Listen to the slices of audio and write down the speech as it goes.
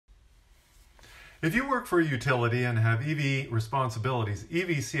If you work for a utility and have EV responsibilities,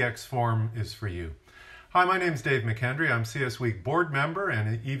 EVCx Forum is for you. Hi, my name is Dave McHenry. I'm CS Week board member and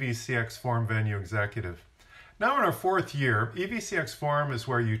an EVCx Forum venue executive. Now in our fourth year, EVCx Forum is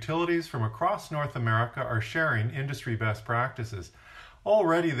where utilities from across North America are sharing industry best practices.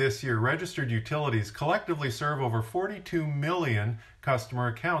 Already this year, registered utilities collectively serve over 42 million customer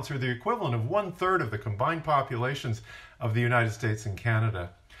accounts, or the equivalent of 1/3 of the combined populations of the United States and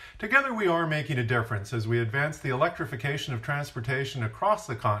Canada. Together we are making a difference as we advance the electrification of transportation across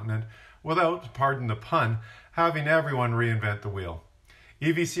the continent without, pardon the pun, having everyone reinvent the wheel.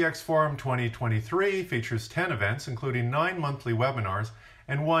 EVCx Forum 2023 features 10 events, including 9 monthly webinars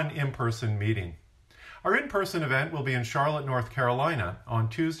and 1 in-person meeting. Our in-person event will be in Charlotte, North Carolina on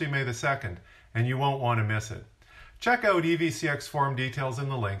Tuesday, May the 2nd, and you won't want to miss it. Check out EVCx Forum details in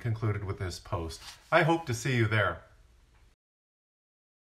the link included with this post. I hope to see you there.